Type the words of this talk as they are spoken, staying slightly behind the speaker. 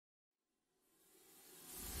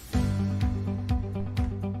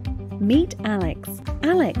Meet Alex.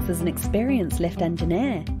 Alex is an experienced lift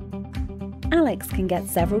engineer. Alex can get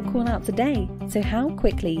several call-outs a day, so how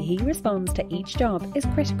quickly he responds to each job is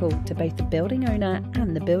critical to both the building owner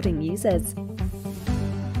and the building users.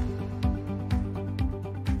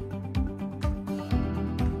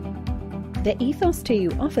 The Ethos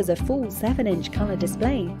 2 offers a full 7-inch colour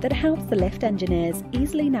display that helps the lift engineers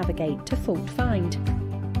easily navigate to fault find.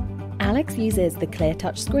 Alex uses the clear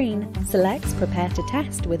touch screen, selects Prepare to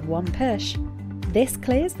Test with one push. This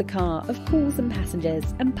clears the car of calls and passengers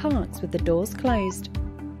and parks with the doors closed.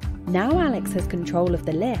 Now Alex has control of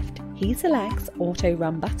the lift. He selects Auto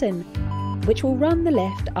Run button, which will run the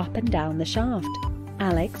lift up and down the shaft.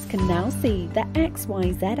 Alex can now see the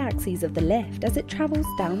XYZ axes of the lift as it travels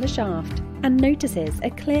down the shaft and notices a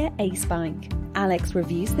clear A spike. Alex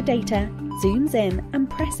reviews the data, zooms in and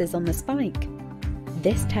presses on the spike.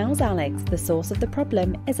 This tells Alex the source of the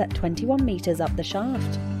problem is at 21 meters up the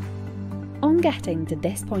shaft. On getting to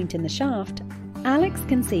this point in the shaft, Alex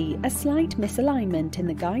can see a slight misalignment in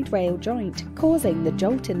the guide rail joint, causing the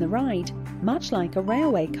jolt in the ride, much like a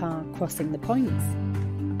railway car crossing the points.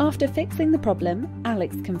 After fixing the problem,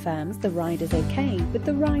 Alex confirms the ride is okay with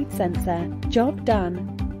the ride sensor. Job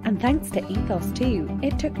done. And thanks to Ethos 2,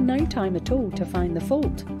 it took no time at all to find the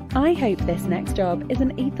fault. I hope this next job is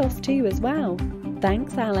an Ethos 2 as well.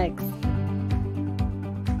 Thanks, Alex.